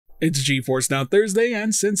It's GeForce Now Thursday,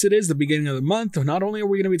 and since it is the beginning of the month, not only are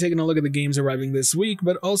we going to be taking a look at the games arriving this week,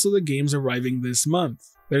 but also the games arriving this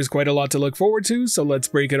month. There's quite a lot to look forward to, so let's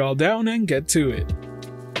break it all down and get to it.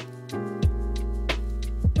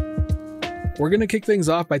 We're going to kick things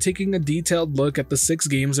off by taking a detailed look at the 6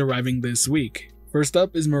 games arriving this week. First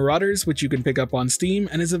up is Marauders, which you can pick up on Steam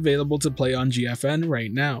and is available to play on GFN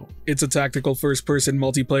right now. It's a tactical first-person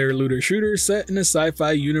multiplayer looter-shooter set in a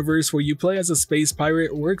sci-fi universe where you play as a space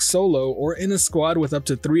pirate, work solo, or in a squad with up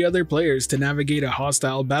to 3 other players to navigate a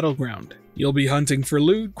hostile battleground. You'll be hunting for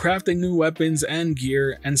loot, crafting new weapons and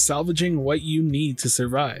gear, and salvaging what you need to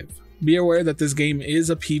survive. Be aware that this game is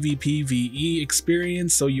a PvPvE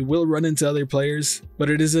experience, so you will run into other players, but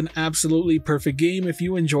it is an absolutely perfect game if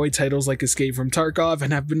you enjoy titles like Escape from Tarkov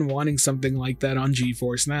and have been wanting something like that on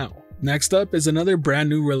GeForce Now. Next up is another brand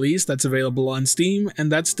new release that's available on Steam,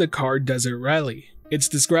 and that's Dakar Desert Rally. It's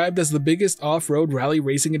described as the biggest off-road rally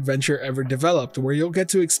racing adventure ever developed, where you'll get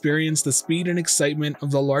to experience the speed and excitement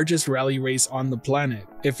of the largest rally race on the planet.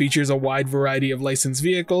 It features a wide variety of licensed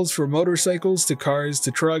vehicles, from motorcycles to cars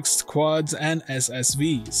to trucks, quads, and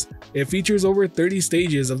SSVs. It features over 30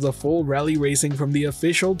 stages of the full rally racing from the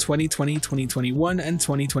official 2020, 2021, and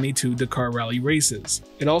 2022 Dakar rally races.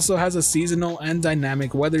 It also has a seasonal and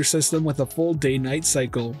dynamic weather system with a full day-night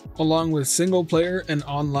cycle, along with single-player and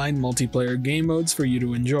online multiplayer game modes for you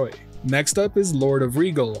to enjoy. Next up is Lord of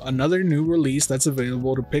Rigel, another new release that's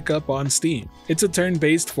available to pick up on Steam. It's a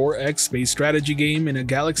turn-based 4X space strategy game in a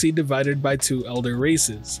galaxy divided by 2 elder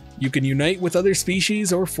races. You can unite with other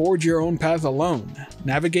species or forge your own path alone,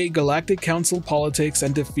 navigate Galactic Council politics,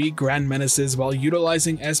 and defeat grand menaces while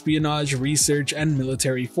utilizing espionage, research, and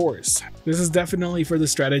military force. This is definitely for the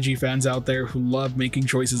strategy fans out there who love making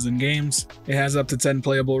choices in games. It has up to 10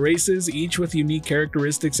 playable races, each with unique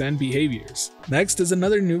characteristics and behaviors. Next is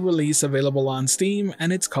another new release available on Steam,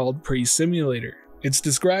 and it's called Pre-Simulator. It's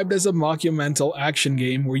described as a mockumental action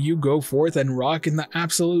game where you go forth and rock in the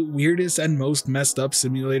absolute weirdest and most messed up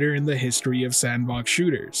simulator in the history of sandbox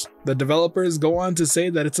shooters. The developers go on to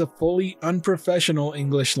say that it's a fully unprofessional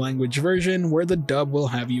English language version where the dub will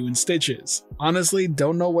have you in stitches. Honestly,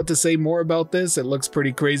 don't know what to say more about this. It looks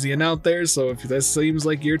pretty crazy and out there, so if this seems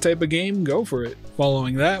like your type of game, go for it.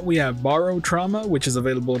 Following that, we have Barotrauma, which is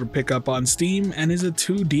available to pick up on Steam and is a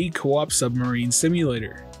 2D co-op submarine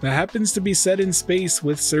simulator that happens to be set in space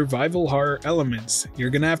with survival horror elements. You're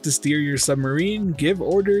gonna have to steer your submarine, give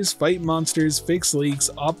orders, fight monsters, fix leaks,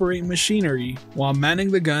 operate machinery, while manning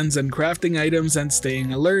the guns and crafting items and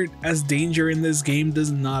staying alert, as danger in this game does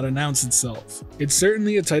not announce itself. It's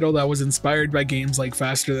certainly a title that was inspired by games like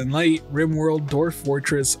Faster Than Light, RimWorld, Dwarf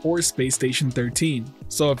Fortress, or Space Station 13.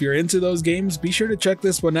 So if you're into those games, be sure to check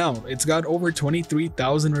this one out. It's got over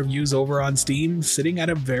 23,000 reviews over on Steam, sitting at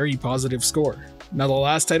a very positive score. Now, the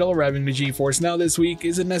last title arriving to GeForce Now this week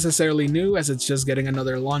isn't necessarily new, as it's just getting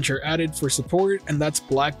another launcher added for support, and that's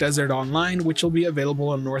Black Desert Online, which will be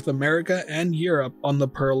available in North America and Europe on the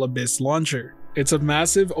Pearl Abyss launcher. It's a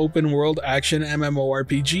massive open-world action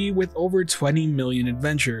MMORPG with over 20 million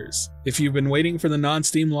adventurers. If you've been waiting for the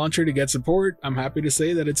non-Steam launcher to get support, I'm happy to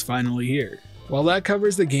say that it's finally here. While that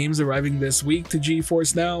covers the games arriving this week to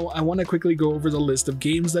GeForce Now, I want to quickly go over the list of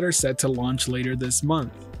games that are set to launch later this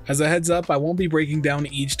month. As a heads up, I won't be breaking down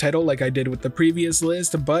each title like I did with the previous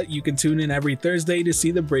list, but you can tune in every Thursday to see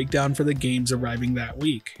the breakdown for the games arriving that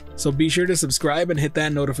week. So be sure to subscribe and hit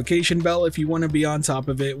that notification bell if you want to be on top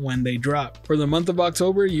of it when they drop. For the month of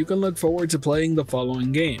October, you can look forward to playing the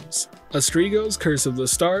following games: Astrigo's Curse of the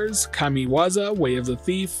Stars, Kamiwaza Way of the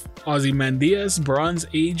Thief, Ozymandias Bronze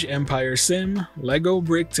Age Empire Sim, Lego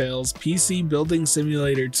Brick Tales PC Building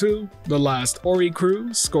Simulator 2, The Last Ori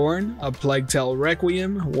Crew, Scorn, A Plague Tale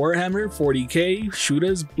Requiem, Warhammer 40k,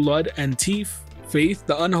 Shoota's Blood and Teeth, Faith,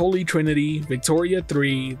 The Unholy Trinity, Victoria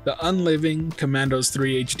 3, The Unliving, Commandos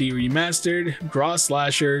 3 HD Remastered, Draw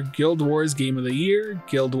Slasher, Guild Wars Game of the Year,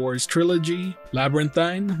 Guild Wars Trilogy,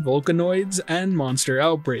 Labyrinthine, Volcanoids, and Monster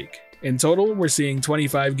Outbreak. In total, we're seeing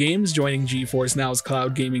 25 games joining GeForce Now's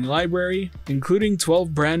cloud gaming library, including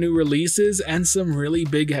 12 brand new releases and some really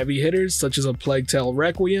big heavy hitters such as A Plague Tale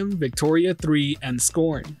Requiem, Victoria 3, and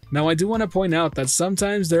Scorn. Now, I do want to point out that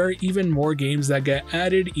sometimes there are even more games that get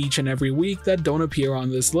added each and every week that don't appear on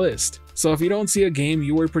this list. So if you don't see a game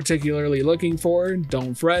you were particularly looking for,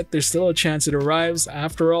 don't fret, there's still a chance it arrives.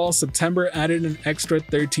 After all, September added an extra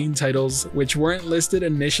 13 titles which weren't listed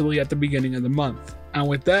initially at the beginning of the month. And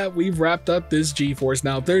with that, we've wrapped up this GeForce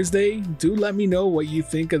Now Thursday. Do let me know what you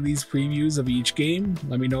think of these previews of each game.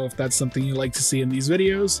 Let me know if that's something you like to see in these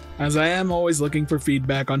videos, as I am always looking for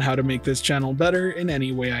feedback on how to make this channel better in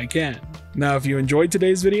any way I can. Now, if you enjoyed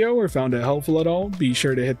today's video or found it helpful at all, be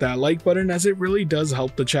sure to hit that like button as it really does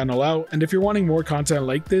help the channel out, and if you're wanting more content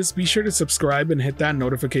like this, be sure to subscribe and hit that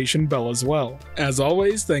notification bell as well. As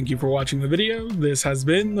always, thank you for watching the video. This has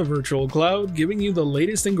been the Virtual Cloud, giving you the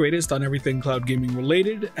latest and greatest on everything cloud gaming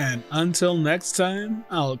related, and until next time,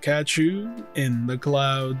 I'll catch you in the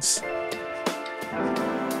clouds.